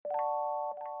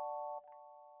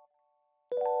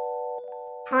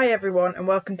Hi everyone and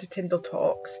welcome to Tyndall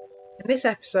Talks. In this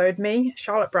episode, me,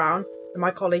 Charlotte Brown, and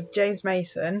my colleague James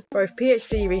Mason, both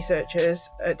PhD researchers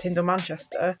at Tyndall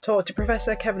Manchester, talk to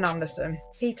Professor Kevin Anderson.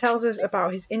 He tells us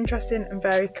about his interesting and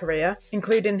varied career,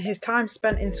 including his time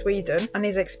spent in Sweden and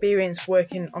his experience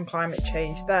working on climate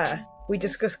change there. We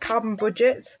discuss carbon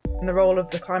budgets and the role of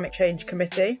the Climate Change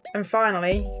Committee. And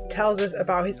finally, he tells us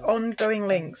about his ongoing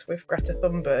links with Greta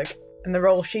Thunberg and the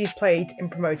role she's played in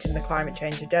promoting the climate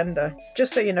change agenda.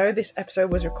 Just so you know, this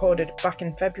episode was recorded back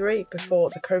in February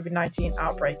before the COVID-19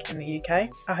 outbreak in the UK.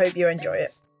 I hope you enjoy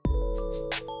it.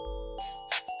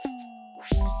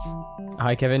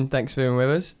 Hi Kevin, thanks for being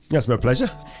with us. That's my pleasure.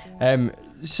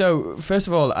 So first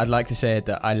of all, I'd like to say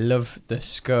that I love the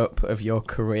scope of your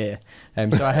career.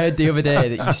 So I heard the other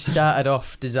day that you started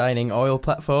off designing oil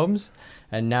platforms,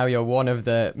 and now you're one of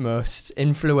the most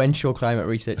influential climate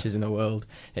researchers in the world.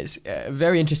 It's a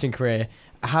very interesting career.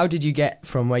 How did you get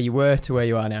from where you were to where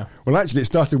you are now? Well, actually, it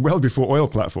started well before oil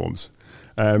platforms.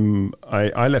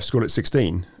 I left school at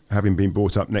 16, having been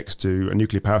brought up next to a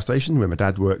nuclear power station where my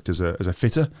dad worked as a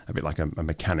fitter, a bit like a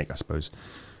mechanic, I suppose.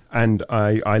 And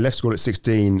I left school at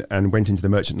 16 and went into the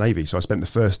Merchant Navy. So I spent the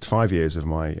first 5 years of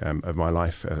my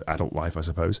life, adult life, I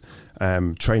suppose,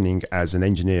 training as an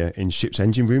engineer in ships'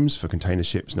 engine rooms for container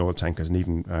ships and oil tankers and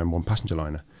even one passenger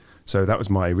liner. So that was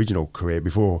my original career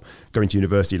before going to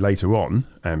university later on,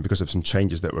 because of some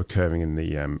changes that were occurring in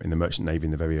the Merchant Navy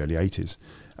in the very early 80s.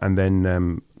 And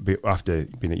then after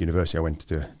being at university, I went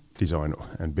to design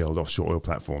and build offshore oil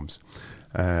platforms.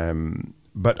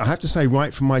 But I have to say,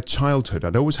 right from my childhood,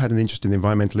 I'd always had an interest in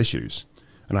environmental issues.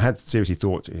 And I had seriously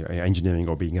thought engineering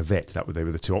or being a vet, they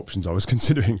were the two options I was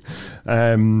considering.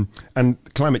 And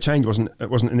climate change wasn't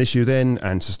an issue then,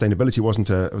 and sustainability wasn't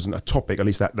a topic, at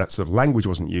least that sort of language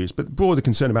wasn't used. But broader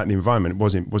concern about the environment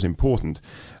was important.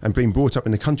 And being brought up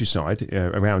in the countryside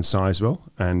around Sizewell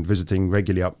and visiting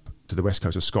regularly up to the west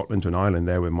coast of Scotland to an island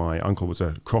there where my uncle was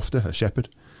a crofter, a shepherd.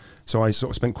 So I sort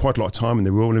of spent quite a lot of time in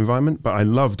the rural environment, but I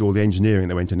loved all the engineering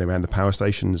that went in around the power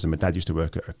stations, and my dad used to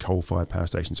work at a coal-fired power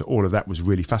station, so all of that was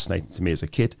really fascinating to me as a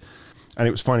kid. And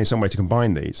it was finding some way to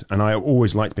combine these, and I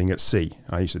always liked being at sea.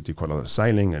 I used to do quite a lot of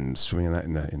sailing and swimming in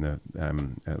that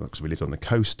because we lived on the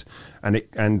coast, and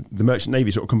the Merchant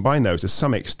Navy sort of combined those to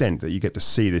some extent, that you get to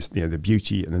see this, the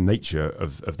beauty and the nature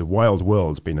of the wild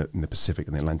world being in the Pacific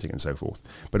and the Atlantic and so forth,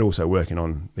 but also working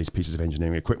on these pieces of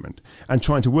engineering equipment and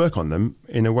trying to work on them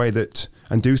in a way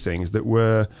and do things that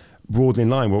were broadly in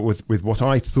line with what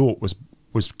I thought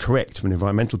was correct from an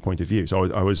environmental point of view.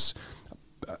 So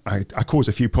I caused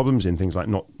a few problems in things like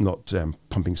not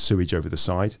pumping sewage over the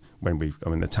side when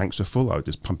the tanks were full. I would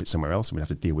just pump it somewhere else and we'd have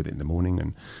to deal with it in the morning.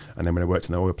 And then when I worked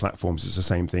on the oil platforms, it's the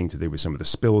same thing to do with some of the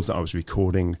spills that I was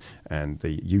recording and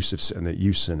the use and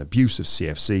abuse of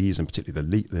CFCs, and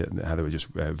particularly how they were just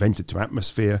vented to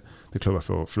atmosphere, the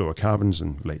chlorofluorocarbons,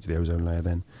 and related to the ozone layer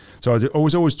then. So I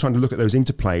was always trying to look at those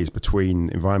interplays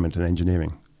between environment and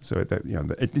engineering. So that,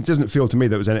 it doesn't feel to me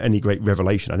that it was any great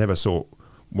revelation. I never saw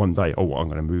one day, I'm going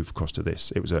to move across to this.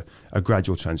 It was a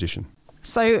gradual transition.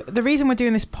 So the reason we're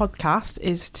doing this podcast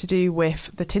is to do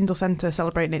with the Tyndall Centre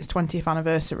celebrating its 20th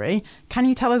anniversary. Can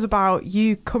you tell us about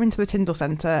you coming to the Tyndall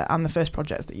Centre and the first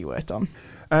projects that you worked on?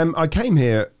 I came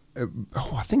here,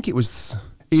 I think it was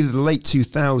either the late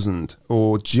 2000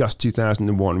 or just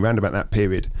 2001, round about that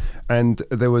period. And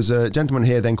there was a gentleman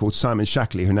here then called Simon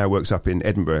Shackley, who now works up in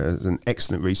Edinburgh as an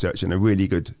excellent researcher and a really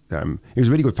good, he was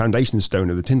a really good foundation stone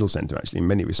of the Tyndall Centre, actually, in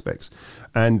many respects.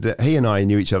 And he and I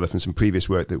knew each other from some previous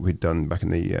work that we'd done back in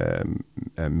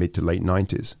the mid to late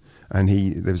 90s. And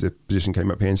there was a position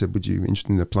came up here and said, would you be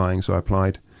interested in applying? So I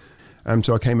applied.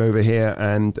 So I came over here,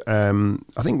 and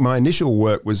I think my initial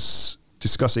work was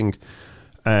discussing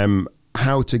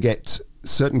how to get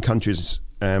certain countries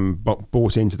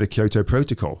bought into the Kyoto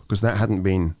Protocol, because that hadn't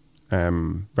been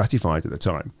ratified at the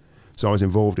time. So I was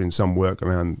involved in some work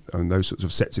around those sorts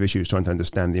of sets of issues, trying to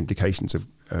understand the implications of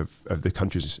the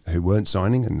countries who weren't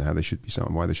signing and how they should be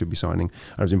signing, why they should be signing.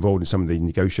 I was involved in some of the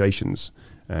negotiations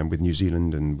with New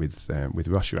Zealand and with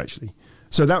Russia, actually.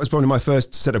 So that was probably my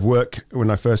first set of work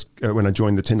when I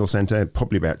joined the Tyndall Centre,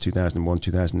 probably about 2001,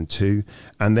 2002.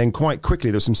 And then quite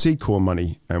quickly, there was some seed corps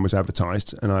money was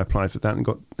advertised, and I applied for that and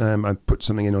got I put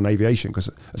something in on aviation, because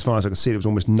as far as I could see, there was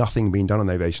almost nothing being done on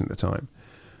aviation at the time.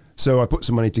 So I put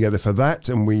some money together for that,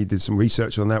 and we did some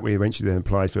research on that. We eventually then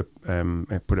applied for,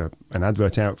 put an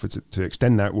advert out to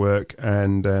extend that work,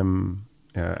 and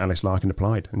Alice Larkin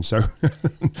applied. And so,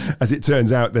 as it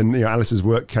turns out, then Alice's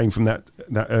work came from that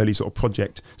early sort of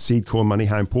project, seed corps money,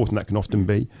 how important that can often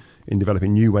be in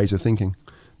developing new ways of thinking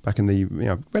back in the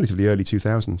relatively early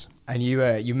 2000s. And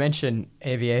you mentioned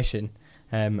aviation.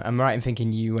 I'm right in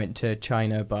thinking you went to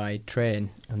China by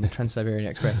train on the Trans-Siberian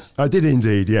Express. I did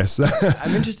indeed, yes.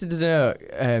 I'm interested to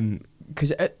know,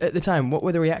 because at the time, what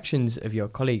were the reactions of your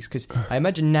colleagues? Because I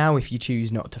imagine now if you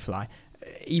choose not to fly,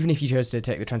 even if you chose to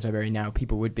take the Trans-Siberian now,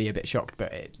 people would be a bit shocked,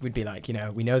 but it would be like,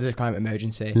 we know there's a climate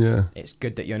emergency. Yeah. It's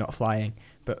good that you're not flying.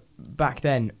 But back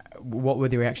then, what were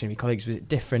the reaction of your colleagues? Was it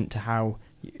different to how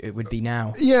it would be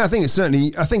now? Yeah, I think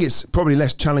it's probably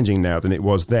less challenging now than it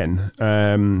was then.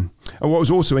 And what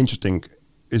was also interesting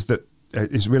is that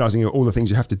is realising all the things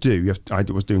you have to do. I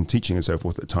was doing teaching and so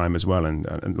forth at the time as well,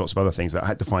 and lots of other things that I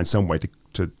had to find some way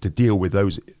to deal with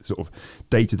those sort of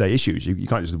day-to-day issues. You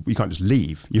can't just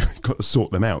leave. You've got to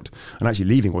sort them out. And actually,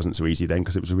 leaving wasn't so easy then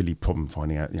because it was a really problem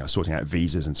finding out, sorting out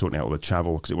visas and sorting out all the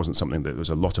travel, because it wasn't something that there was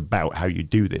a lot about how you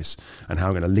do this and how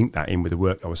I'm going to link that in with the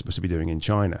work I was supposed to be doing in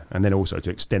China, and then also to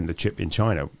extend the trip in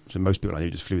China. So most people I knew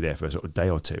just flew there for a sort of day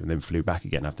or two and then flew back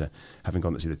again after having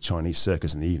gone to see the Chinese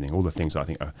circus in the evening. All the things that I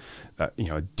think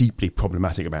are deeply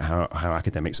problematic about how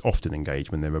academics often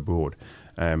engage when they're abroad.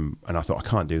 And I thought, I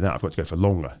can't do that. I've got to go for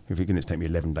longer. If it's going to take me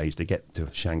 11 days to get to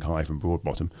Shanghai from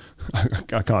Broadbottom,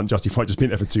 I can't justify just being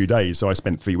there for 2 days. So I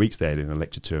spent 3 weeks there doing a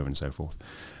lecture tour and so forth.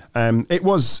 It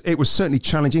was certainly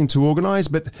challenging to organise,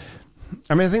 but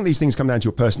I think these things come down to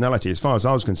your personality. As far as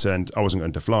I was concerned, I wasn't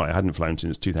going to fly. I hadn't flown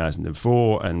since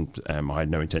 2004, and I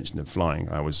had no intention of flying.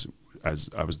 I was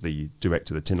the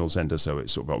director of the Tyndall Centre, so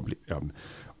it's sort of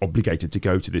obligated to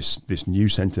go to this new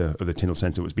centre of the Tyndall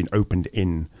Centre, which has been opened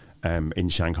in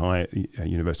Shanghai,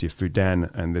 University of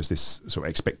Fudan, and there's this sort of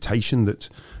expectation that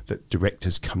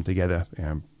directors come together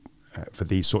for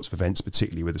these sorts of events,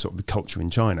 particularly with the sort of the culture in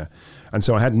China. And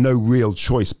so I had no real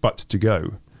choice but to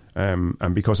go.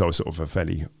 And because I was sort of a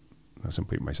fairly, some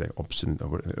people may say obstinate,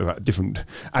 or different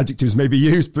adjectives may be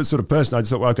used, but sort of person, I just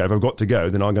thought, well, okay, if I've got to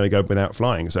go, then I'm going to go without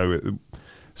flying. So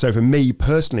for me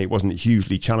personally, it wasn't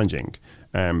hugely challenging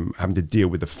having to deal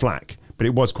with the flak, but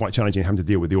it was quite challenging having to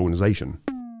deal with the organisation.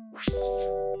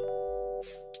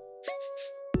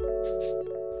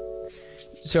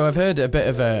 So I've heard a bit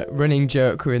of a running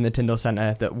joke within the Tyndall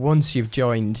Centre that once you've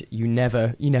joined, you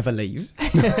never leave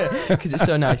because it's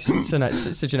so nice,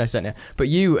 it's such a nice centre. But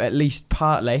you, at least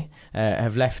partly,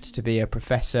 have left to be a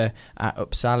professor at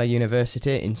Uppsala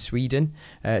University in Sweden.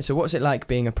 So what's it like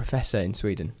being a professor in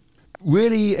Sweden?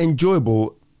 Really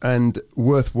enjoyable and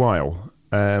worthwhile.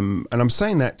 And I'm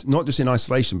saying that not just in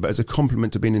isolation, but as a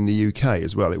compliment to being in the UK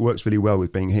as well. It works really well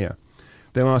with being here.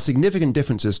 There are significant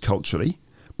differences culturally,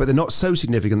 but they're not so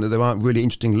significant that there aren't really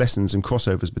interesting lessons and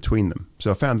crossovers between them.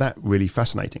 So I found that really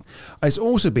fascinating. It's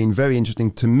also been very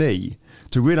interesting to me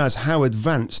to realise how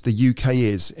advanced the UK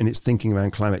is in its thinking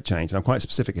around climate change. And I'm quite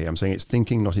specific here. I'm saying it's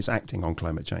thinking, not its acting on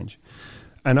climate change.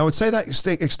 And I would say that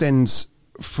extends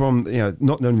from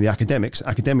not only the academics.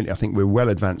 Academically, I think we're well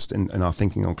advanced in our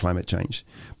thinking on climate change,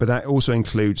 but that also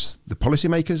includes the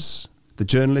policymakers, the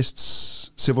journalists,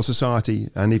 civil society,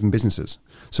 and even businesses.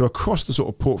 So across the sort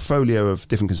of portfolio of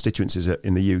different constituencies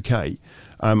in the UK,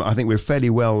 I think we're fairly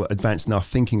well advanced in our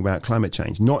thinking about climate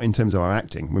change, not in terms of our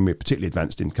acting, when we're particularly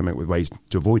advanced in coming up with ways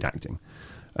to avoid acting.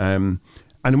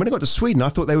 And when I got to Sweden, I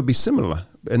thought they would be similar.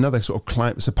 Another sort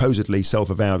of supposedly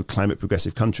self-avowed climate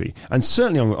progressive country. And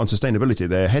certainly on sustainability,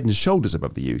 they're head and shoulders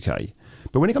above the UK.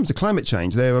 But when it comes to climate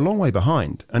change, they're a long way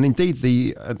behind. And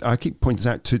indeed, I keep pointing this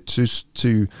out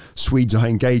to Swedes I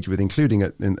engage with, including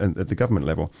at the government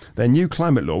level. Their new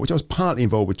climate law, which I was partly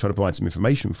involved with trying to provide some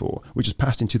information for, which was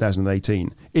passed in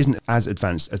 2018, isn't as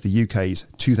advanced as the UK's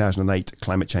 2008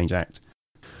 Climate Change Act.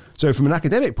 So from an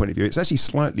academic point of view, it's actually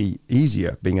slightly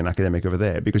easier being an academic over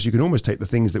there, because you can almost take the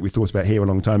things that we thought about here a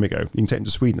long time ago, you can take them to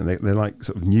Sweden, and they're like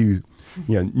sort of new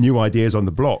ideas on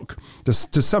the block to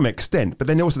some extent. But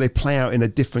then also they play out in a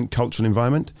different cultural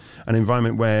environment, an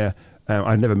environment where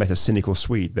I've never met a cynical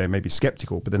Swede. They may be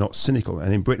sceptical, but they're not cynical.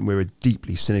 And in Britain, we're a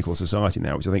deeply cynical society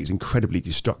now, which I think is incredibly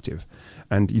destructive.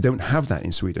 And you don't have that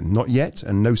in Sweden, not yet,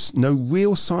 and no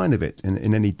real sign of it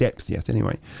in any depth yet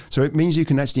anyway. So it means you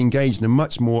can actually engage in a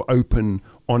much more open,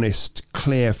 honest,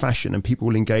 clear fashion, and people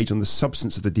will engage on the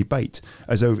substance of the debate,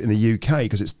 as over in the UK,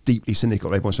 because it's deeply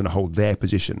cynical. Everyone's trying to hold their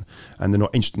position, and they're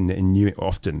not interested in new,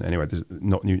 often anyway,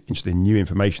 interested in new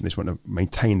information. They just want to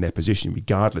maintain their position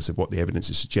regardless of what the evidence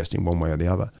is suggesting one way or the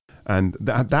other. And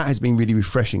that has been really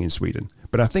refreshing in Sweden.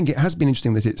 But I think it has been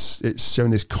interesting that it's shown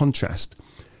this contrast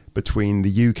between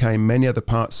the UK and many other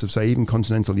parts of, say, even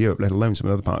continental Europe, let alone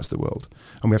some other parts of the world.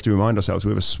 And we have to remind ourselves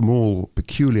we're a small,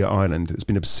 peculiar island that's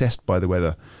been obsessed by the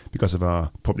weather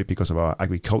probably because of our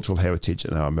agricultural heritage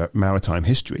and our maritime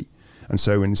history. And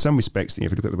so in some respects, if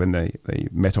you look at when the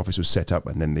Met Office was set up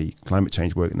and then the climate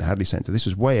change work in the Hadley Centre, this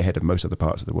was way ahead of most other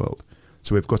parts of the world.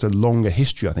 So we've got a longer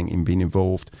history, I think, in being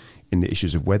involved in the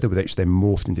issues of weather, which then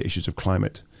morphed into issues of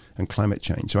climate and climate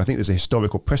change. So I think there's a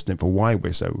historical precedent for why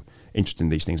we're so interested in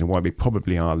these things and why we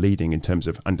probably are leading in terms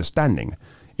of understanding,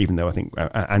 even though I think,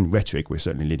 and rhetoric, we're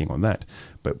certainly leading on that.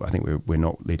 But I think we're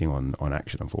not leading on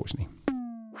action, unfortunately.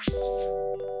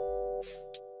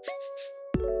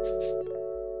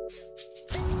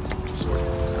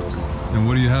 And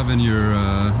what do you have in your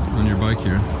on your bike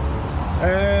here?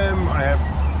 I have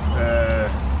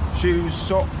shoes,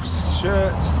 socks,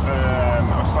 shirt,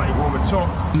 a slightly warmer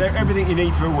top. So everything you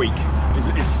need for a week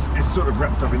is sort of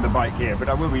wrapped up in the bike here. But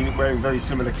I will be wearing very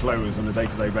similar clothes on a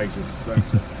day-to-day basis. So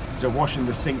it's a wash and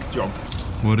the sink job.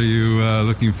 What are you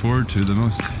looking forward to the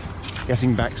most?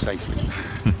 Getting back safely.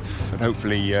 But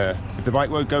hopefully, if the bike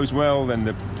work goes well, then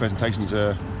the presentations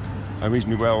are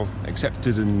reasonably well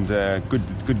accepted, and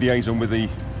good liaison with the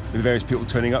various people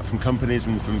turning up from companies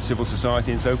and from civil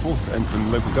society and so forth, and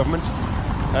from local government.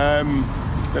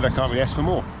 Then I can't really ask for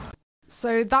more.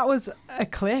 So that was a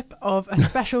clip of a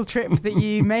special trip that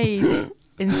you made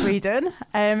in Sweden.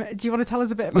 Do you want to tell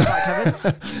us a bit about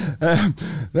that, Kevin?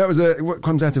 That was what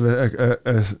comes out of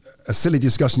a silly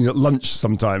discussion at lunch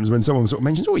sometimes, when someone sort of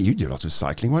mentions, "Oh, you do lots of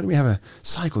cycling. Why don't we have a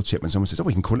cycle trip?" And someone says, "Oh,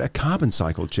 we can call it a carbon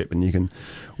cycle trip, and you can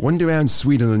wander around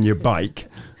Sweden on your bike."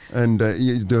 And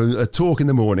you do a talk in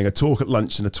the morning, a talk at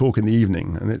lunch, and a talk in the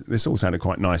evening. And this all sounded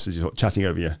quite nice as you're sort of chatting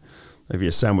over your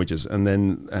sandwiches. And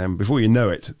then before you know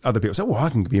it, other people say, "Well, I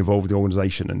can be involved with the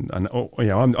organisation." And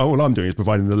all I'm doing is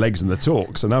providing the legs and the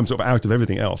talks. And I'm sort of out of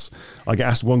everything else. I get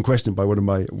asked one question by one of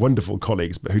my wonderful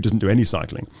colleagues, but who doesn't do any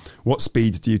cycling. "What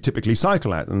speed do you typically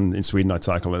cycle at?" And in Sweden, I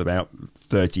cycle at about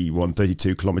 31,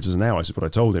 32 kilometres an hour, is what I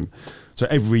told him. So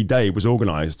every day was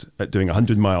organised at doing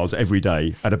 100 miles every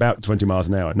day at about 20 miles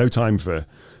an hour. No time for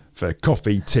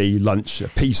coffee, tea, lunch, a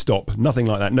pee stop, nothing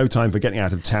like that. No time for getting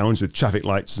out of towns with traffic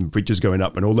lights and bridges going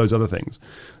up and all those other things.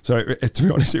 So to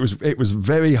be honest, it was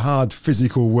very hard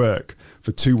physical work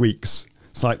for 2 weeks,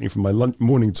 cycling from my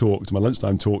morning talk to my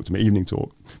lunchtime talk to my evening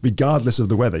talk. Regardless of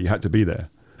the weather, you had to be there.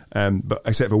 But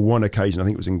except for one occasion, I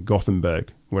think it was in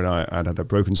Gothenburg, when I had a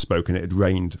broken spoke and it had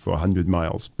rained for 100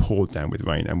 miles, poured down with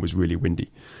rain and was really windy.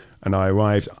 And I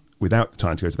arrived without the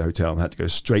time to go to the hotel and had to go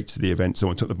straight to the event.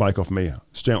 Someone took the bike off me,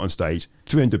 straight on stage,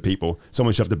 300 people.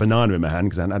 Someone shoved a banana in my hand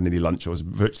because I hadn't had any lunch. I was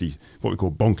virtually what we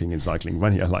call bonking in cycling,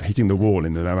 running, like hitting the wall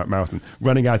in the marathon,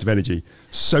 running out of energy,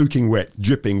 soaking wet,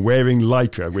 dripping, wearing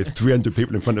Lycra with 300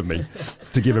 people in front of me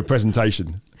to give a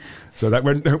presentation. So that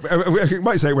went, I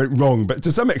might say it went wrong, but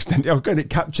to some extent, it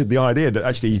captured the idea that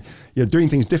actually, doing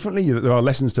things differently, that there are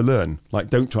lessons to learn. Like,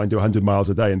 don't try and do 100 miles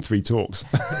a day in 3 talks.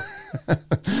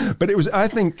 But I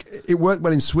think it worked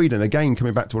well in Sweden, again,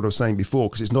 coming back to what I was saying before,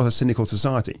 because it's not a cynical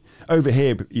society. Over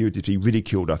here, you would be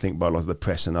ridiculed, I think, by a lot of the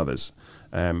press and others,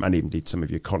 and even indeed some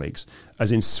of your colleagues.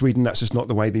 As in Sweden, that's just not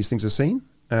the way these things are seen.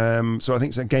 So I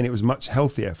think, again, it was much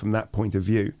healthier from that point of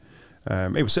view.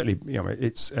 It was certainly,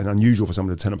 it's unusual for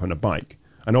someone to turn up on a bike.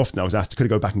 And often I was asked, could I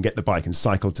go back and get the bike and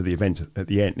cycle to the event at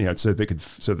the end, so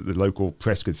that the local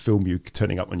press could film you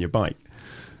turning up on your bike.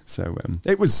 So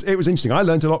it was interesting. I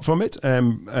learned a lot from it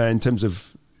in terms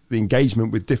of the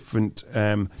engagement with different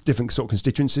sort of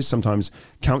constituencies, sometimes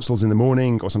councils in the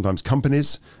morning or sometimes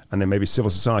companies, and then maybe civil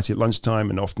society at lunchtime,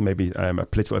 and often maybe a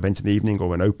political event in the evening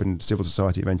or an open civil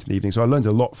society event in the evening. So I learned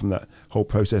a lot from that whole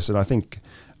process, and I think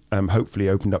hopefully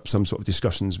opened up some sort of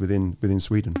discussions within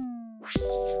Sweden.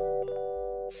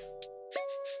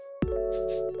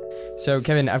 So,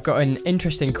 Kevin, I've got an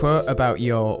interesting quote about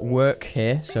your work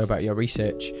here, so about your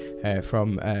research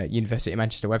from University of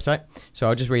Manchester website. So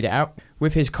I'll just read it out.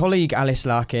 With his colleague Alice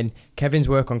Larkin, Kevin's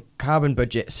work on carbon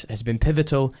budgets has been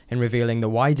pivotal in revealing the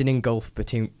widening gulf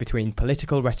between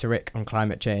political rhetoric on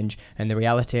climate change and the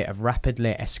reality of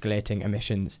rapidly escalating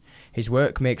emissions. His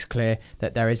work makes clear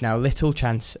that there is now little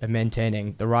chance of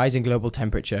maintaining the rising global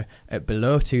temperature at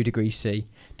below 2 degrees C,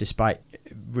 despite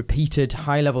repeated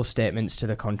high-level statements to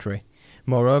the contrary.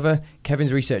 Moreover,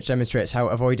 Kevin's research demonstrates how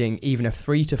avoiding even a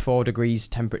 3 to 4 degrees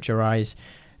temperature rise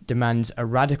demands a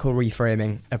radical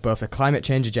reframing of both the climate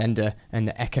change agenda and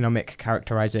the economic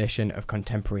characterisation of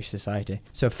contemporary society.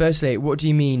 So firstly, what do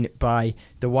you mean by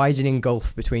the widening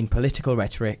gulf between political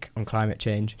rhetoric on climate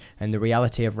change and the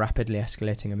reality of rapidly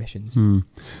escalating emissions?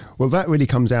 Well, that really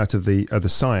comes out of the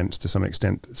science to some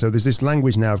extent. So there's this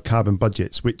language now of carbon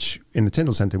budgets, which in the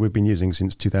Tyndall Centre we've been using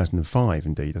since 2005,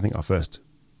 indeed. I think our first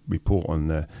report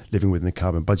on living within the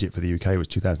carbon budget for the UK was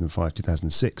 2005,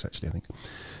 2006, actually, I think.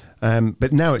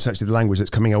 But now it's actually the language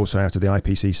that's coming also out of the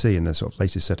IPCC in the sort of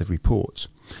latest set of reports.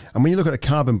 And when you look at a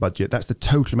carbon budget, that's the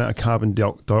total amount of carbon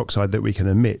dioxide that we can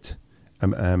emit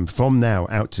from now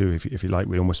out to, if you like,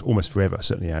 we're almost forever,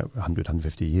 certainly out 100,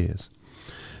 150 years.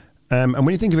 And when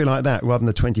you think of it like that, rather than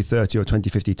the 2030 or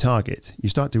 2050 target, you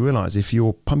start to realise if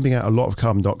you're pumping out a lot of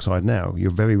carbon dioxide now,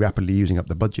 you're very rapidly using up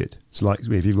the budget. It's like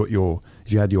if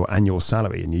you had your annual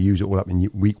salary and you use it all up in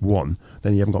week one,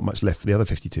 then you haven't got much left for the other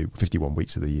 51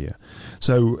 weeks of the year.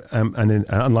 So, and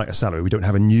unlike a salary, we don't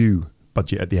have a new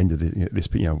budget at the end of this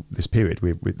period.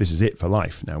 This is it for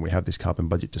life. Now we have this carbon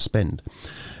budget to spend,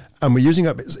 and we're using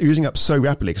up so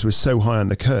rapidly because we're so high on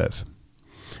the curve.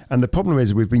 And the problem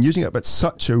is we've been using it up at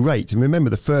such a rate. And remember,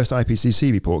 the first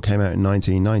IPCC report came out in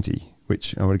 1990,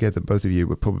 which I would guess that both of you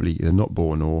were probably either not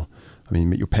born or,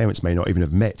 your parents may not even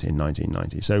have met in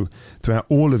 1990. So throughout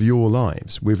all of your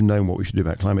lives, we've known what we should do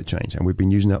about climate change. And we've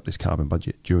been using up this carbon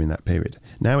budget during that period.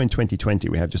 Now in 2020,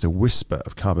 we have just a whisper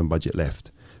of carbon budget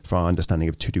left for our understanding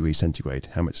of 2 degrees centigrade,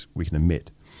 how much we can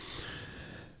emit.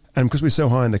 And because we're so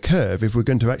high on the curve, if we're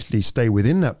going to actually stay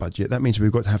within that budget, that means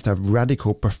we've got to have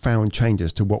radical, profound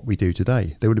changes to what we do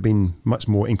today. They would have been much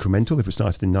more incremental if we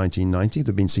started in 1990.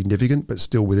 They've been significant, but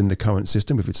still within the current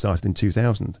system if it started in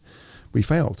 2000. We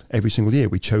failed. Every single year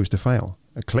we chose to fail.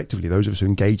 Collectively, those of us who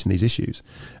engage in these issues,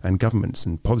 and governments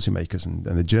and policymakers and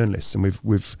the journalists, and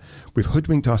we've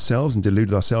hoodwinked ourselves and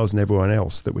deluded ourselves and everyone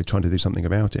else that we're trying to do something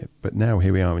about it. But now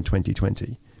here we are in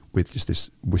 2020 with just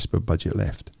this whisper budget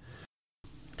left.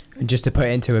 And just to put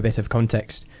it into a bit of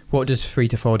context, what does 3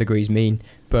 to 4 degrees mean,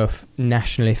 both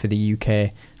nationally for the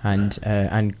UK and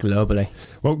globally?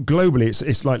 Well, globally,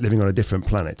 it's like living on a different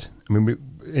planet.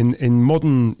 In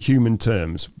modern human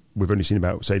terms, we've only seen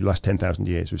about, say, the last 10,000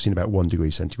 years, we've seen about 1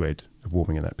 degree centigrade of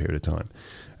warming in that period of time.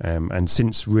 And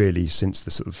since the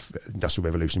sort of Industrial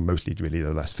Revolution, mostly really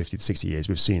the last 50 to 60 years,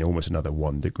 we've seen almost another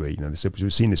 1 degree.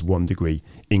 We've seen this 1 degree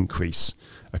increase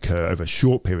occur over a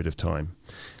short period of time.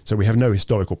 So we have no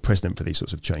historical precedent for these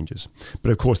sorts of changes.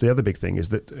 But of course, the other big thing is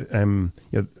that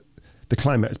the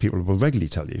climate, as people will regularly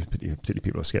tell you, particularly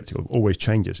people who are sceptical, always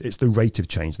changes. It's the rate of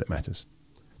change that matters.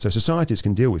 So societies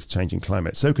can deal with changing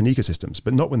climate, so can ecosystems,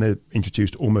 but not when they're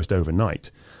introduced almost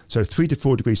overnight. So 3 to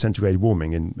 4 degrees centigrade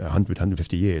warming in 100,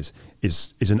 150 years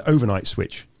is an overnight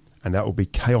switch. And that will be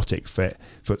chaotic for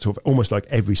sort of almost like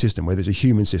every system, where there's a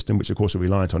human system, which of course are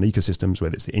reliant on ecosystems,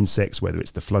 whether it's the insects, whether it's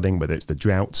the flooding, whether it's the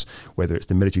droughts, whether it's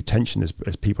the military tension as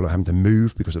people are having to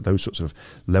move because of those sorts of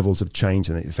levels of change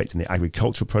and affecting the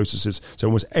agricultural processes. So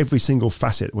almost every single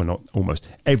facet, well, not almost,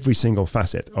 every single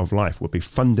facet of life will be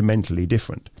fundamentally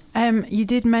different. You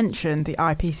did mention the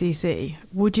IPCC.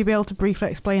 Would you be able to briefly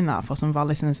explain that for some of our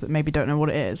listeners that maybe don't know what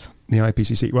it is? The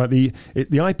IPCC, right? The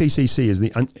IPCC is the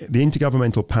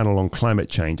Intergovernmental Panel on Climate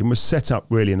Change, and was set up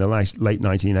really in the late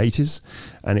 1980s.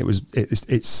 And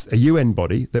it's a UN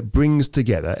body that brings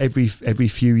together every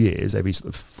few years, every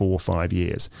sort of 4 or 5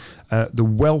 years, the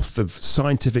wealth of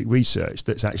scientific research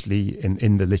that's actually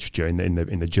in the literature, in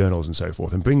the journals and so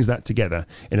forth, and brings that together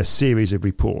in a series of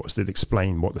reports that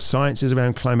explain what the science is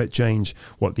around climate change,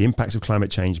 what the impacts of climate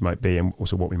change might be, and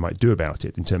also what we might do about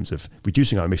it in terms of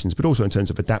reducing our emissions, but also in terms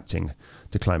of adapting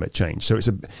to climate change. So it's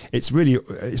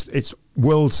the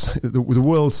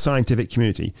world's scientific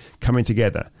community coming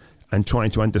together and trying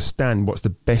to understand what's the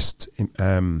best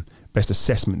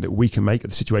assessment that we can make of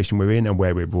the situation we're in and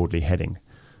where we're broadly heading.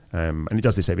 And it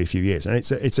does this every few years, and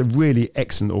it's a really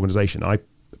excellent organisation.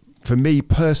 For me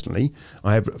personally,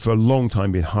 I have for a long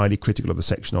time been highly critical of the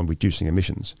section on reducing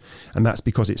emissions, and that's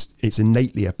because it's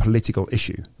innately a political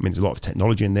issue. There's a lot of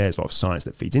technology in there, there's a lot of science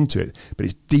that feeds into it, but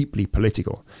it's deeply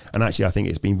political. And actually, I think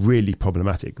it's been really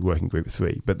problematic, Working Group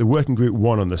 3. But the Working Group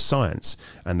 1 on the science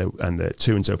and the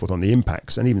 2 and so forth on the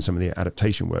impacts, and even some of the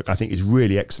adaptation work, I think is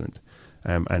really excellent.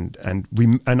 And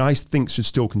I think should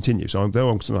still continue. So although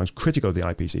I'm sometimes critical of the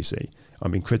IPCC,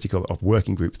 I'm being critical of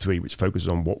Working Group 3, which focuses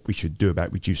on what we should do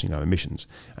about reducing our emissions.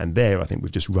 And there, I think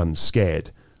we've just run scared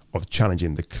of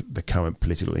challenging the current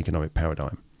political and economic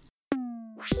paradigm.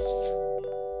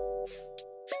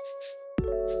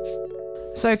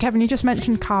 So, Kevin, you just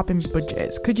mentioned carbon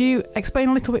budgets. Could you explain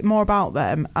a little bit more about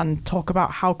them and talk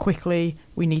about how quickly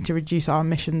we need to reduce our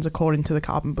emissions according to the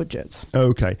carbon budgets?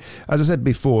 Okay. As I said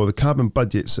before, the carbon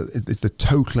budgets is the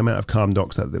total amount of carbon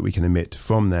dioxide that we can emit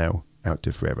from now out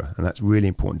to forever. And that's really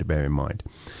important to bear in mind.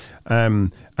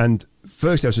 And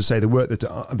firstly, I should say the work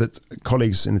that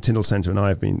colleagues in the Tyndall Centre and I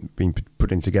have been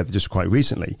putting together just quite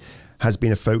recently has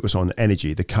been a focus on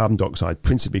energy, the carbon dioxide,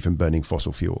 principally from burning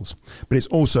fossil fuels. But it's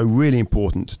also really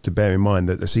important to bear in mind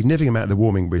that a significant amount of the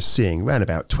warming we're seeing, around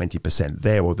about 20%,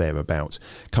 there or thereabouts,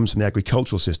 comes from the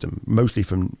agricultural system, mostly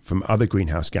from other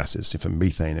greenhouse gases, from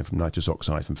methane and from nitrous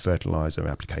oxide, from fertiliser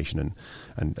application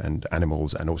and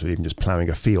animals, and also even just ploughing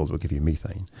a field will give you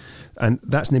methane. And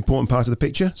that's an important part of the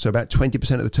picture. So about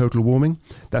 20% of the total warming.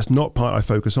 That's not part I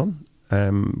focus on.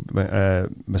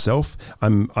 Myself,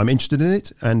 I'm interested in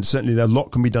it, and certainly a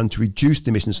lot can be done to reduce the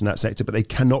emissions from that sector, but they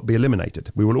cannot be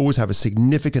eliminated. We will always have a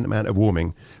significant amount of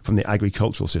warming from the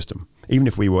agricultural system. Even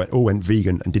if we all went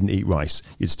vegan and didn't eat rice,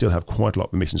 you'd still have quite a lot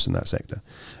of emissions from that sector.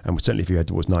 And certainly if you had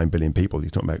towards 9 billion people, you're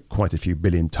talking about quite a few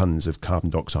billion tonnes of carbon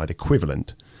dioxide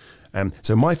equivalent.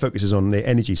 So my focus is on the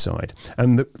energy side.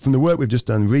 And from the work we've just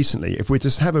done recently, if we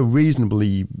just have a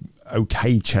reasonably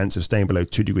okay chance of staying below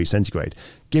 2 degrees centigrade,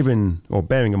 given or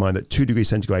bearing in mind that 2 degrees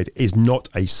centigrade is not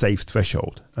a safe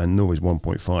threshold, and nor is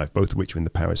 1.5, both of which are in the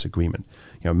Paris Agreement.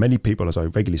 Many people, as I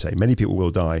regularly say, many people will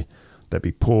die. They'll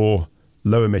be poor,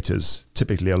 low emitters,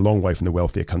 typically a long way from the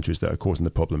wealthier countries that are causing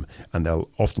the problem, and they'll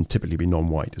often typically be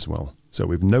non-white as well. So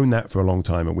we've known that for a long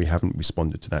time, and we haven't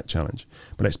responded to that challenge.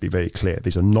 But let's be very clear,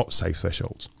 these are not safe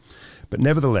thresholds. But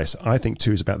nevertheless, I think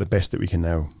 2 is about the best that we can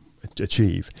now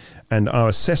achieve. And our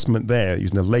assessment there,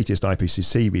 using the latest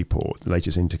IPCC report, the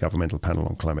latest Intergovernmental Panel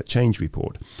on Climate Change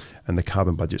report, and the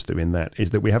carbon budgets that are in that, is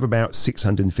that we have about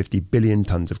 650 billion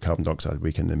tonnes of carbon dioxide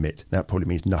we can emit. That probably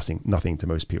means nothing to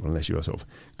most people, unless you're a sort of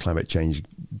climate change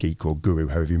geek or guru,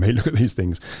 however you may look at these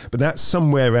things. But that's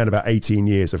somewhere around about 18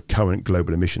 years of current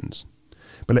global emissions.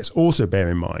 But let's also bear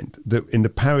in mind that in the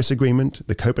Paris Agreement,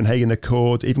 the Copenhagen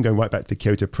Accord, even going right back to the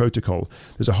Kyoto Protocol,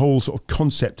 there's a whole sort of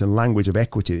concept and language of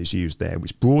equity that's used there,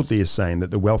 which broadly is saying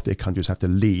that the wealthier countries have to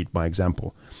lead by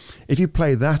example. If you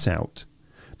play that out,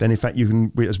 then in fact you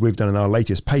can, as we've done in our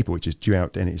latest paper, which is due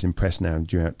out and it's in press now and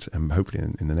due out hopefully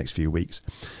in the next few weeks,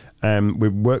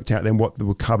 we've worked out then what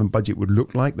the carbon budget would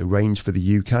look like, the range for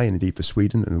the UK and indeed for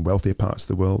Sweden and the wealthier parts of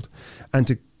the world. And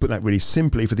to put that really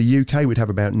simply, for the UK, we'd have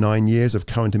about 9 years of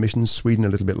current emissions, Sweden a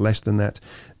little bit less than that.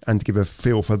 And to give a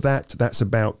feel for that, that's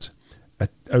about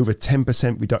over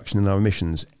 10% reduction in our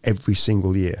emissions every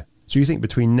single year. So you think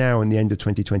between now and the end of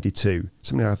 2022,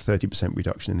 something like a 30%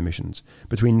 reduction in emissions.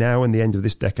 Between now and the end of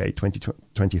this decade,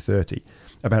 2030,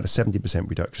 about a 70%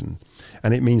 reduction.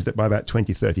 And it means that by about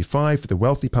 2035, for the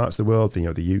wealthy parts of the world, the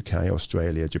UK,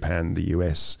 Australia, Japan, the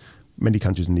US, many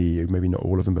countries in the EU, maybe not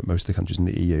all of them, but most of the countries in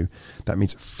the EU, that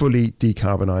means fully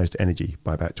decarbonised energy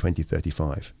by about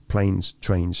 2035. Planes,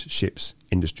 trains, ships,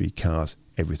 industry, cars,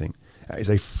 everything. That is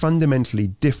a fundamentally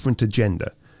different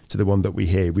agenda to the one that we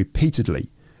hear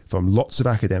repeatedly from lots of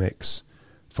academics,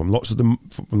 from lots of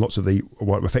the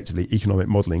what are effectively economic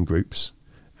modelling groups.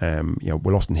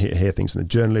 We'll often hear things from the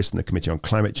journalists and the Committee on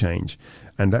Climate Change,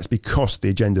 and that's because the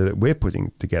agenda that we're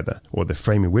putting together, or the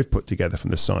framing we've put together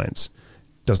from the science,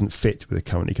 doesn't fit with the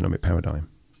current economic paradigm.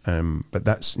 But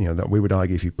that's, that we would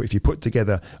argue, if you put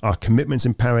together our commitments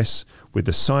in Paris with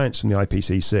the science from the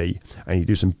IPCC and you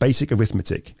do some basic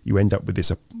arithmetic, you end up with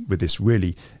this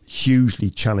really hugely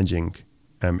challenging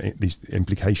these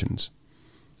implications.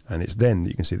 And it's then that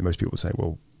you can see that most people say,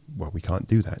 well, we can't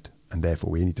do that, and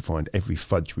therefore we need to find every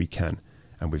fudge we can.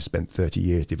 And we've spent 30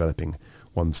 years developing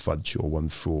one fudge or one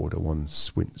fraud or one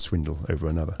swindle over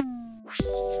another.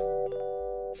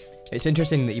 It's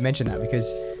interesting that you mentioned that,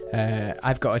 because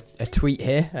I've got a tweet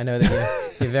here. I know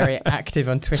that you're very active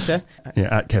on Twitter.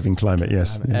 Yeah, at Kevin Climate,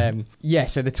 yes.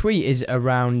 So the tweet is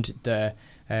around the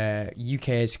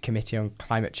UK's Committee on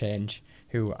Climate Change,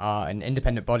 who are an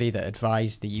independent body that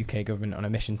advise the UK government on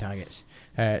emission targets.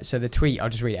 So the tweet, I'll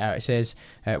just read it out. It says,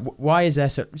 why is there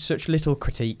such little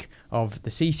critique of the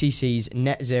CCC's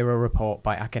net zero report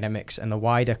by academics and the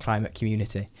wider climate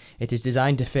community? It is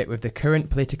designed to fit with the current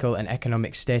political and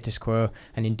economic status quo,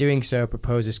 and in doing so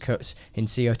proposes cuts in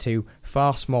CO2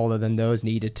 far smaller than those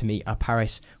needed to meet our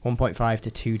Paris 1.5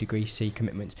 to 2 degrees C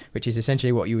commitments, which is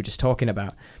essentially what you were just talking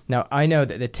about. Now, I know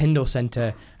that the Tyndall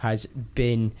Centre has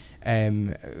been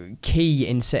key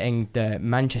in setting the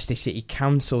Manchester City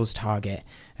Council's target.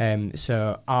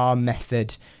 So our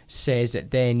method says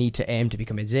that they need to aim to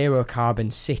become a zero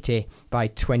carbon city by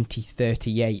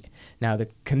 2038. Now, the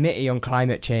Committee on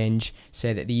Climate Change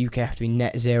say that the UK have to be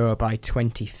net zero by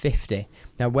 2050.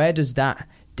 Now, where does that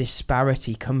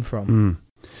disparity come from?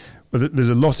 Well, there's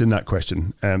a lot in that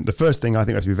question. The first thing I think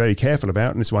we have to be very careful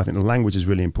about, and this is why I think the language is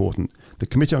really important, the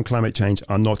Committee on Climate Change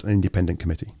are not an independent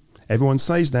committee. Everyone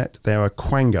says that they are a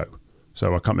quango. So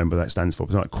I can't remember what that stands for.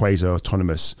 It's like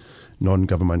quasi-autonomous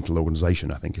non-governmental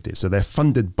organisation, I think it is. So they're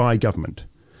funded by government,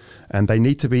 and they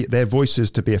need to be, their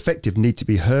voices to be effective need to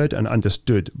be heard and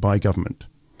understood by government.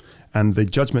 And the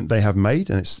judgment they have made,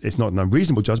 and it's not an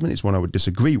unreasonable judgment, it's one I would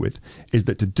disagree with, is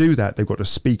that to do that, they've got to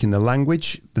speak in the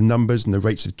language, the numbers and the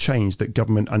rates of change that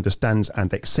government understands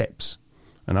and accepts.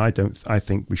 And I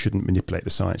think we shouldn't manipulate the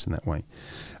science in that way.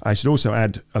 I should also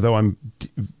add, although I'm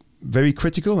very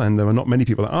critical, and there are not many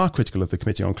people that are critical of the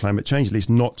Committee on Climate Change, at least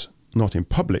not in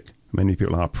public, many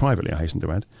people are privately, I hasten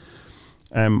to add.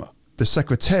 The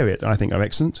Secretariat, I think, are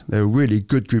excellent. They're a really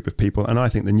good group of people, and I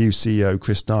think the new CEO,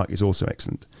 Chris Stark, is also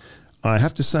excellent. I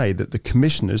have to say that the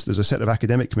commissioners, there's a set of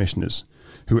academic commissioners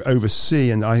who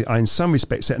oversee, and I in some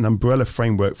respects set an umbrella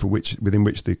framework within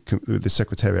which the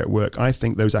Secretariat work. I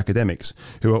think those academics,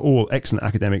 who are all excellent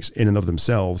academics in and of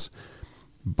themselves,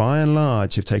 by and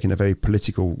large have taken a very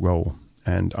political role,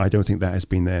 and I don't think that has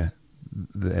been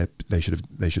they should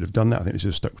have done that. I think they should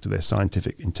have stuck to their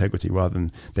scientific integrity rather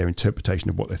than their interpretation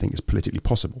of what they think is politically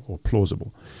possible or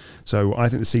plausible. So I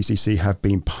think the CCC have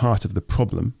been part of the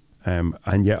problem.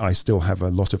 And yet I still have a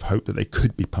lot of hope that they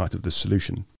could be part of the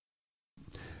solution.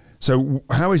 So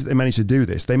how is it they managed to do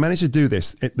this? They managed to do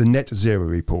this at the Net Zero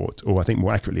report, or I think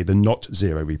more accurately, the Not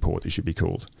Zero report, it should be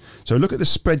called. So look at the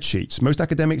spreadsheets. Most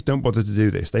academics don't bother to do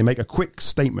this. They make a quick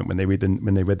statement when they read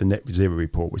the Net Zero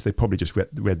report, which they probably just read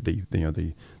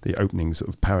the opening sort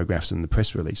of paragraphs in the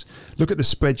press release. Look at the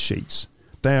spreadsheets.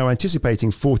 They are anticipating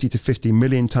 40 to 50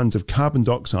 million tonnes of carbon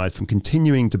dioxide from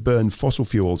continuing to burn fossil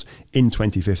fuels in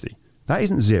 2050. That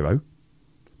isn't zero.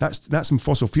 That's from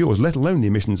fossil fuels, let alone the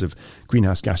emissions of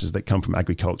greenhouse gases that come from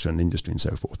agriculture and industry and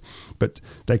so forth. But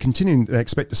they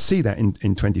expect to see that in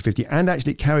 2050, and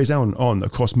actually it carries on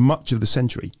across much of the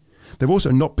century. They're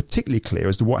also not particularly clear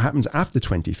as to what happens after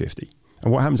 2050.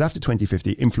 And what happens after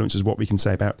 2050 influences what we can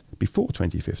say about before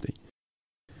 2050.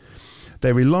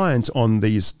 They're reliant on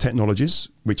these technologies,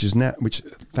 which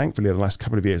thankfully over the last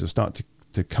couple of years have started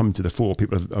to come to the fore.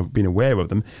 People have been aware of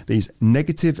them. These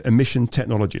negative emission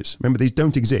technologies. Remember, these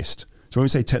don't exist. So when we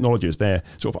say technologies, they're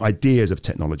sort of ideas of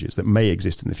technologies that may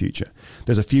exist in the future.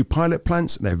 There's a few pilot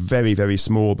plants. They're very, very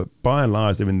small, but by and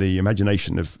large, they're in the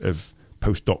imagination of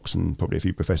postdocs and probably a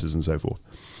few professors and so forth.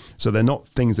 So they're not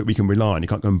things that we can rely on. You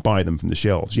can't go and buy them from the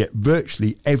shelves. Yet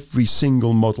virtually every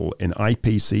single model in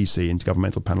IPCC,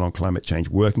 Intergovernmental Panel on Climate Change,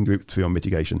 Working Group 3 on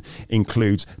Mitigation,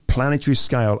 includes planetary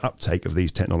scale uptake of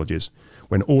these technologies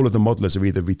when all of the modelers are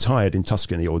either retired in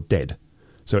Tuscany or dead.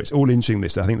 So it's all interesting,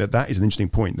 this. I think that is an interesting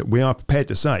point, that we are prepared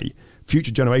to say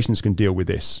future generations can deal with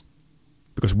this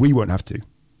because we won't have to.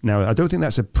 Now, I don't think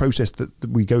that's a process that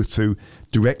we go through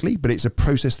directly, but it's a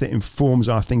process that informs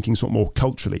our thinking sort of more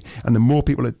culturally. And the more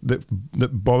people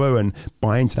that borrow and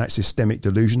buy into that systemic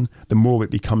delusion, the more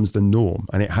it becomes the norm.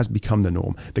 And it has become the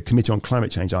norm. The Committee on Climate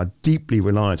Change are deeply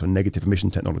reliant on negative emission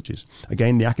technologies.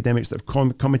 Again, the academics that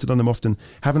have commented on them often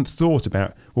haven't thought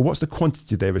about, well, what's the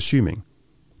quantity they're assuming?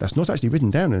 That's not actually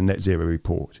written down in the Net Zero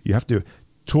report. You have to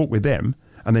talk with them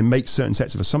and then make certain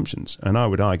sets of assumptions. And I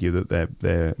would argue that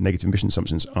their negative emission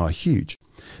assumptions are huge.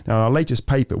 Now, our latest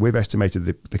paper, we've estimated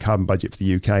the carbon budget for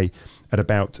the UK at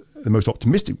about, the most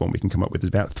optimistic one we can come up with is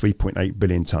about 3.8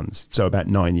 billion tonnes, so about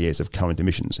 9 years of current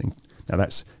emissions. Now,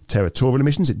 that's territorial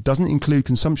emissions. It doesn't include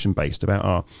consumption-based, about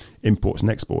our imports and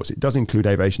exports. It does include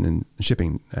aviation and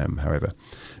shipping, however.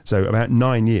 So about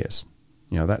 9 years.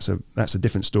 That's a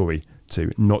different story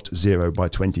to not zero by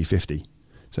 2050.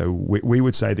 So we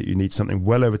would say that you need something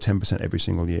well over 10% every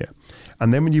single year.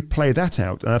 And then when you play that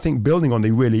out, and I think building on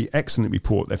the really excellent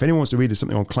report, if anyone wants to read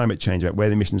something on climate change about where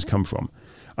the emissions come from,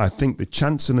 I think the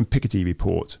Chancellor and Piketty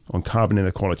report on carbon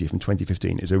inequality from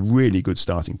 2015 is a really good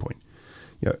starting point.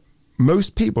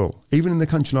 Most people, even in a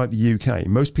country like the UK,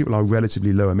 most people are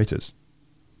relatively low emitters.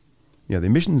 The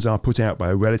emissions are put out by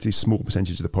a relatively small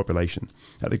percentage of the population.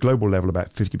 At the global level,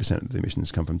 about 50% of the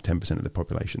emissions come from 10% of the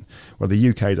population. Well, the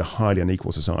UK is a highly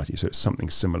unequal society, so it's something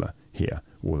similar here,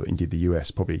 or indeed the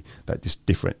US. Probably that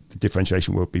the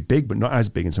differentiation will be big, but not as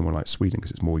big in somewhere like Sweden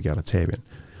because it's more egalitarian.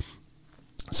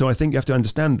 So I think you have to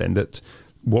understand then that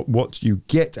what you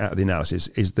get out of the analysis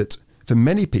is that for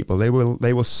many people, they will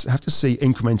have to see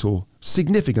incremental,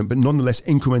 significant, but nonetheless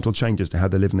incremental changes to how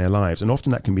they live in their lives. And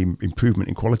often that can be improvement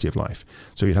in quality of life.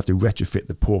 So you'd have to retrofit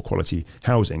the poor quality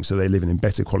housing so they live in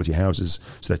better quality houses,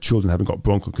 so their children haven't got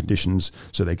bronchial conditions,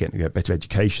 so they get better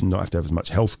education, not have to have as much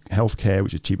health care,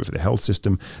 which is cheaper for the health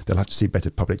system. They'll have to see better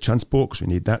public transport because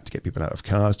we need that to get people out of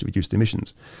cars to reduce the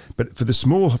emissions. But for the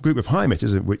small group of high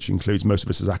emitters, which includes most of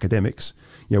us as academics,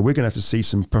 we're going to have to see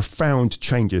some profound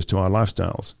changes to our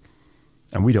lifestyles.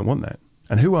 And we don't want that.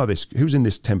 And who's in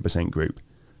this 10% group?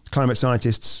 climate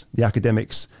scientists, the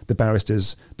academics, the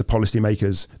barristers, the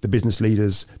policymakers, the business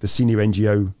leaders, the senior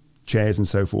NGO chairs and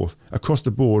so forth. Across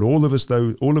the board, all of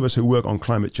us who work on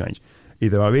climate change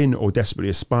either are in or desperately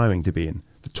aspiring to be in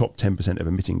the top 10% of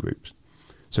emitting groups.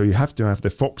 So you have to have the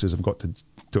foxes have got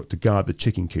to guard the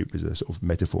chicken coop is a sort of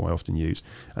metaphor I often use.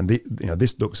 And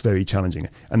this looks very challenging.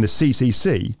 And the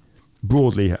CCC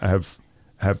broadly have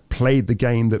played the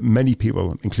game that many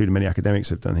people, including many academics,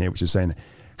 have done here, which is saying,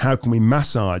 how can we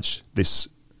massage this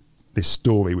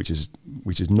story, which is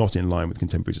not in line with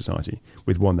contemporary society,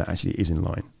 with one that actually is in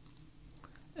line?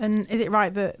 And is it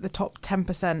right that the top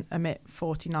 10% emit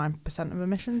 49% of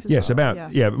emissions? Yes,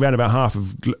 around about half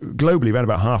of globally, around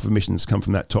about half of emissions come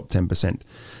from that top 10%.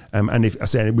 And if I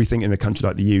say we think in a country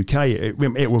like the UK,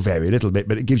 it will vary a little bit,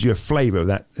 but it gives you a flavour of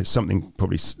that. It's something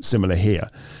probably similar here.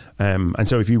 And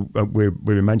so if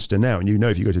we're in Manchester now, and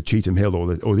if you go to Cheetham Hill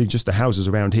or just the houses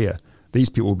around here, these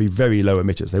people will be very low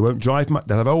emitters. They won't drive much.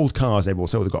 They'll have old cars. They will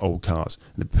say, they've got old cars.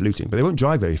 They're polluting, but they won't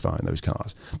drive very far in those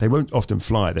cars. They won't often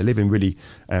fly. They live in really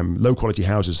low quality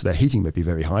houses. So their heating may be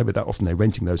very high, but that often they're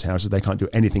renting those houses. They can't do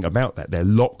anything about that. They're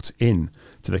locked in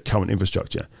to the current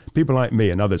infrastructure. People like me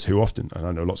and others who often, and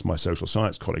I know lots of my social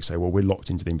science colleagues say, well, we're locked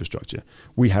into the infrastructure.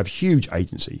 We have huge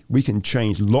agency. We can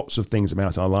change lots of things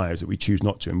about our lives that we choose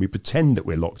not to, and we pretend that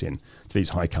we're locked in to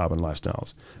these high carbon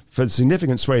lifestyles. For the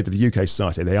significant swathe of the UK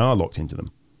society, they are locked into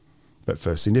them. But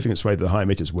for a significant swathe of the high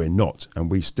emitters, we're not,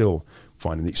 and we still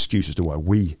find an excuse as to why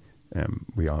we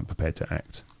aren't prepared to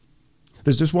act.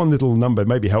 There's just one little number,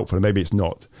 maybe helpful, and maybe it's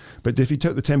not. But if you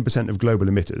took the 10% of global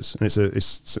emitters, and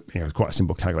it's quite a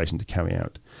simple calculation to carry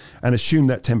out, and assume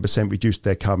that 10% reduced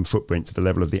their carbon footprint to the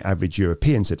level of the average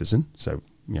European citizen, so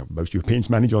most Europeans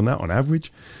manage on that on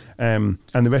average, and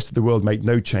the rest of the world made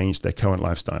no change to their current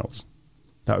lifestyles,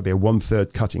 that would be a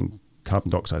 1/3 cutting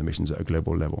carbon dioxide emissions at a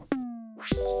global level.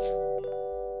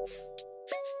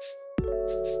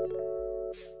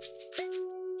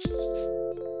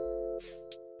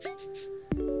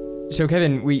 So,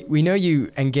 Kevin, we know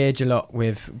you engage a lot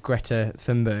with Greta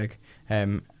Thunberg.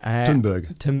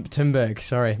 Thunberg,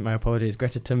 sorry, my apologies,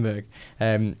 Greta Thunberg.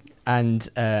 And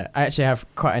I actually have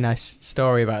quite a nice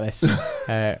story about this.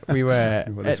 We were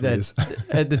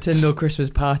at the Tyndall Christmas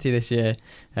party this year,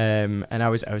 and I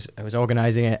was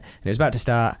organising it, and it was about to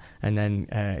start, and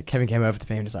then Kevin came over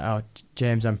to me and was like, "Oh,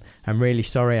 James, I'm really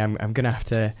sorry. I'm gonna have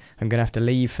to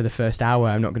leave for the first hour.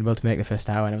 I'm not gonna be able to make the first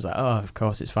hour." And I was like, "Oh, of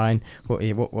course, it's fine.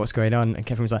 What's going on?" And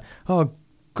Kevin was like, "Oh,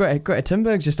 Greta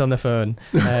Thunberg's just on the phone.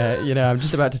 I'm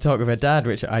just about to talk with her dad,"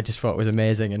 which I just thought was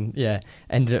amazing, and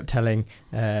ended up telling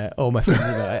all my friends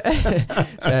about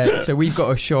it. So we've got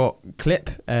a short clip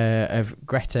of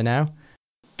Greta now.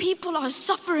 People are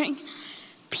suffering.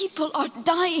 People are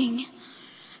dying.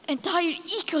 Entire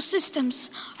ecosystems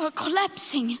are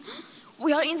collapsing.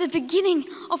 We are in the beginning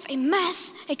of a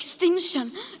mass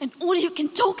extinction, and all you can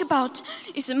talk about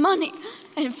is money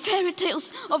and fairy tales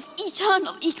of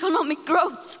eternal economic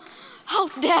growth. How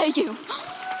dare you?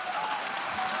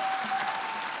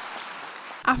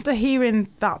 After hearing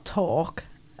that talk,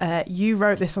 you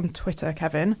wrote this on Twitter,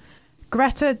 Kevin.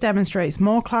 Greta demonstrates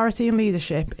more clarity and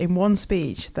leadership in one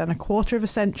speech than a quarter of a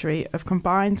century of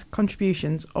combined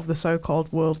contributions of the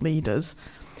so-called world leaders.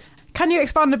 Can you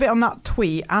expand a bit on that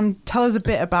tweet and tell us a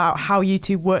bit about how you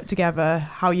two work together,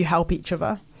 how you help each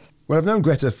other? Well, I've known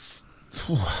Greta.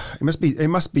 It must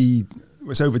be.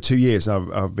 It's over 2 years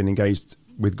I've been engaged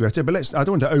with Greta. But I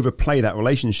don't want to overplay that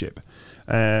relationship.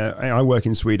 I work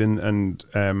in Sweden, and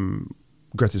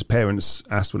Greta's parents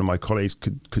asked one of my colleagues,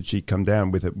 could she come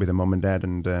down with her mum and dad,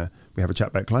 and we have a chat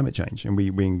about climate change. And we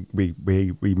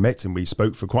met and we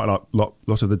spoke for quite a lot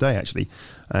of the day, actually.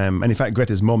 And in fact,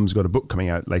 Greta's mum's got a book coming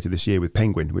out later this year with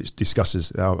Penguin, which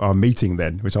discusses our meeting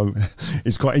then, which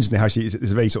it's quite interesting how it's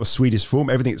a very sort of Swedish form.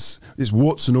 Everything it's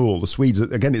warts and all. The Swedes,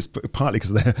 again, it's partly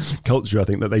because of their culture, I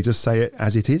think, that they just say it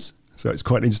as it is. So it's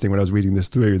quite interesting when I was reading this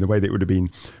through, in the way that it would have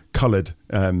been coloured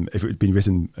if it had been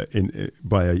written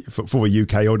for a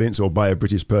UK audience or by a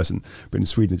British person. But in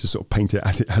Sweden, they just sort of paint it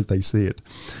as they see it.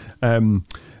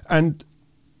 And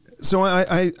so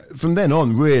I from then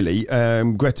on, really,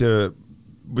 Greta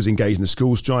was engaged in the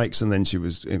school strikes, and then she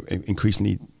was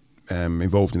increasingly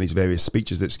involved in these various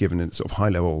speeches that's given at sort of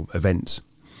high-level events.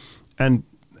 And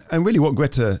really what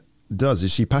Greta does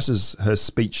is she passes her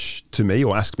speech to me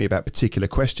or asks me about particular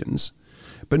questions,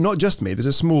 but not just me. There's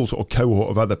a small sort of cohort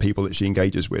of other people that she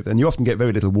engages with, and you often get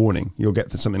very little warning. You'll get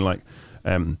something like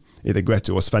Either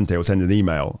Greta or Svante will send an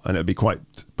email, and it'll be quite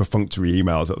perfunctory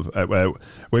emails. Where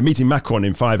we're meeting Macron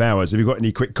in 5 hours. Have you got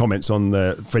any quick comments on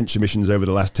the French emissions over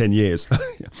the last 10 years?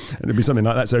 And it'll be something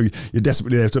like that. So you're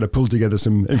desperately there to sort of pull together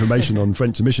some information on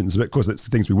French emissions. But of course, that's the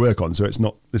things we work on, so it's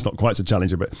not quite so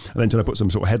challenging. But and then trying to put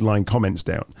some sort of headline comments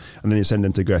down, and then you send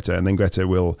them to Greta, and then Greta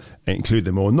will include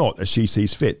them or not as she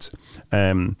sees fit.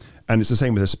 And it's the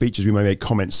same with her speeches. We may make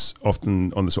comments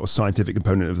often on the sort of scientific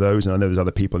component of those. And I know there's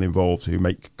other people involved who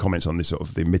make comments on this sort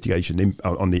of the mitigation,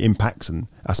 on the impacts and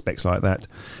aspects like that.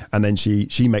 And then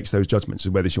she makes those judgments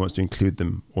of whether she wants to include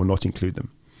them or not include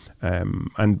them.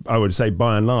 And I would say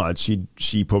by and large,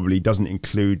 she probably doesn't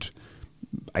include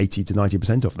 80 to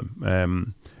 90% of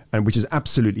them. And which is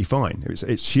absolutely fine.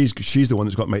 She's the one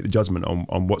that's got to make the judgment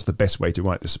on what's the best way to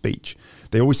write the speech.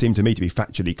 They always seem to me to be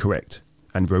factually correct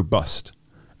and robust.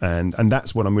 And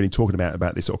that's what I'm really talking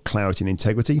about this sort of clarity and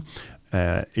integrity,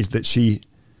 is that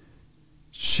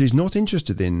she's not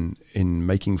interested in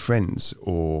making friends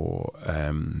or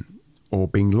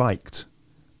being liked.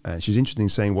 She's interested in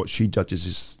saying what she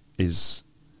judges is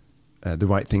the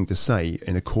right thing to say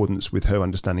in accordance with her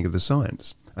understanding of the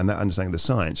science. And that understanding of the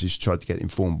science, she's tried to get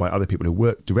informed by other people who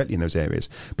work directly in those areas.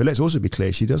 But let's also be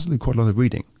clear, she does do quite a lot of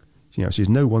reading. You know, she's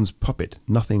no one's puppet,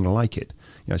 nothing like it.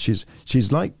 You know, she's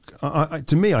like,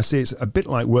 to me, I see it's a bit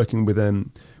like working with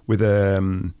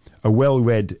a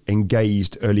well-read,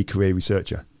 engaged early career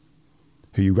researcher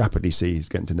who you rapidly see is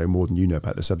getting to know more than you know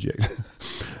about the subject.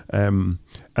 And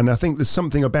I think there's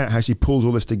something about how she pulls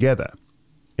all this together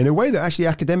in a way that actually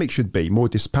academics should be more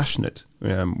dispassionate,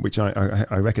 which I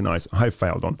recognise I've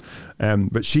failed on.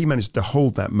 But she managed to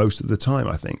hold that most of the time,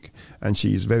 I think. And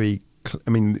she's very,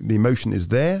 the emotion is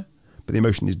there, but the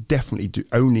emotion is definitely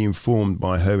only informed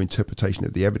by her interpretation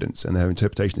of the evidence. And her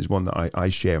interpretation is one that I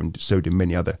share, and so do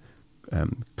many other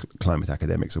climate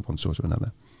academics of one sort or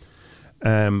another.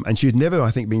 And she's never,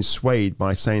 I think, been swayed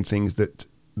by saying things that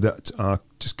are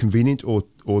just convenient or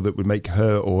that would make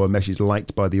her or her message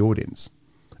liked by the audience.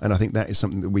 And I think that is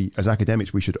something that we, as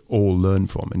academics, we should all learn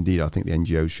from. Indeed, I think the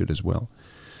NGOs should as well.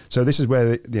 So this is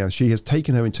where she has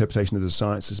taken her interpretation of the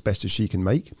science as best as she can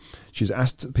make. She's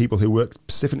asked people who work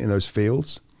specifically in those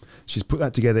fields. She's put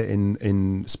that together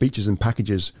in speeches and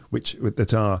packages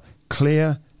that are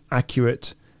clear,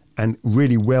 accurate, and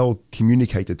really well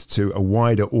communicated to a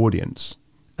wider audience.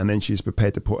 And then she's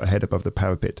prepared to put her head above the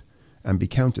parapet and be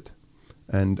counted.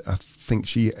 And I think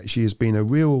she has been a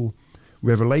real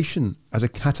revelation as a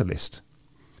catalyst.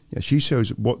 She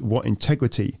shows what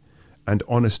integrity and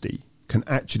honesty can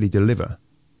actually deliver.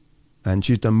 And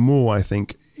she's done more, I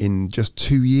think, in just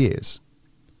 2 years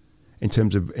in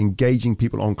terms of engaging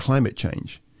people on climate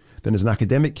change than as an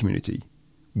academic community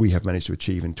we have managed to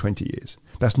achieve in 20 years.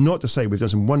 That's not to say we've done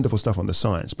some wonderful stuff on the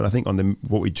science, but I think on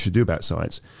what we should do about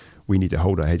science, we need to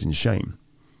hold our heads in shame.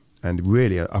 And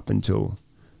really up until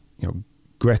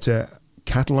Greta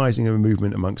catalysing a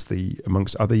movement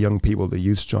amongst other young people, the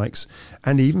youth strikes,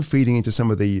 and even feeding into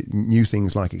some of the new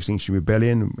things like Extinction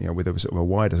Rebellion, with a sort of a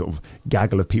wider sort of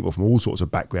gaggle of people from all sorts of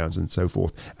backgrounds and so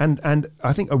forth. And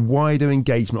I think a wider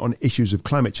engagement on issues of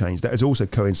climate change that has also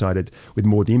coincided with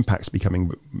more the impacts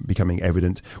becoming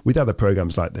evident with other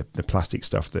programs like the plastic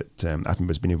stuff that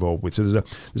Attenborough's been involved with. So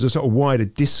there's a sort of wider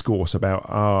discourse about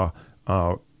our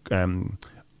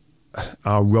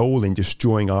role in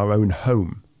destroying our own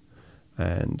home.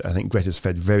 And I think Greta's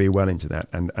fed very well into that,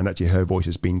 and actually her voice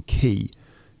has been key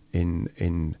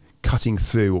in cutting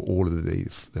through all of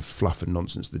the fluff and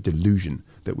nonsense, the delusion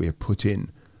that we have put in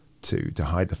to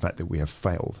hide the fact that we have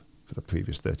failed for the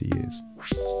previous 30 years.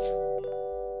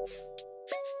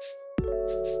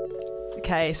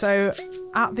 Okay, so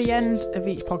at the end of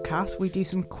each podcast, we do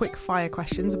some quick fire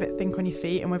questions, a bit think on your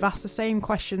feet, and we've asked the same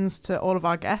questions to all of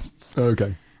our guests.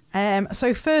 Okay.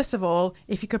 So first of all,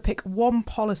 if you could pick one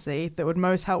policy that would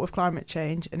most help with climate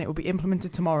change and it would be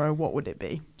implemented tomorrow, what would it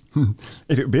be?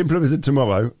 If it would be implemented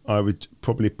tomorrow, I would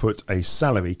probably put a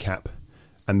salary cap,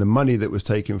 and the money that was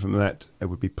taken from that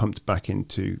would be pumped back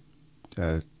into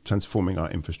transforming our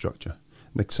infrastructure.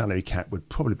 The salary cap would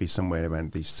probably be somewhere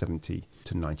around the £70,000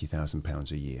 to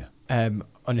 £90,000 a year.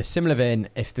 On a similar vein,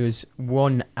 if there was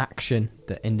one action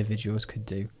that individuals could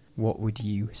do, what would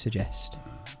you suggest?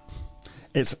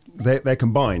 They're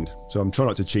combined, so I'm trying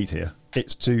not to cheat here.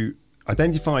 It's to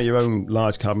identify your own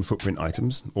large carbon footprint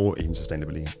items, or even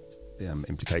sustainability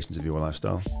implications of your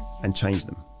lifestyle, and change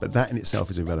them. But that in itself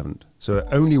is irrelevant. So it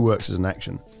only works as an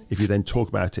action if you then talk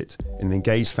about it in an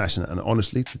engaged fashion and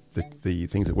honestly, the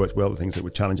things that worked well, the things that were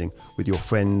challenging, with your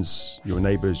friends, your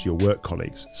neighbours, your work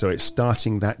colleagues. So it's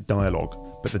starting that dialogue.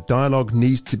 But the dialogue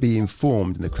needs to be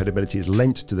informed, and the credibility is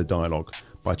lent to the dialogue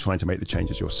by trying to make the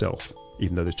changes yourself.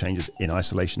 even though those changes in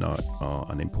isolation are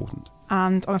unimportant.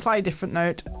 And on a slightly different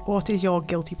note, what is your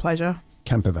guilty pleasure?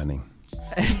 Camper vanning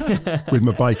with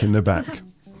my bike in the back.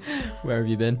 Where have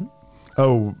you been?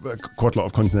 Oh, quite a lot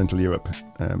of continental Europe.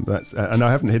 That's and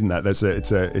I haven't hidden that.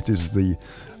 It is the.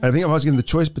 I think if I was given the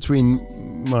choice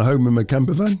between my home and my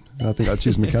camper van, I think I'd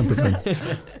choose my camper van.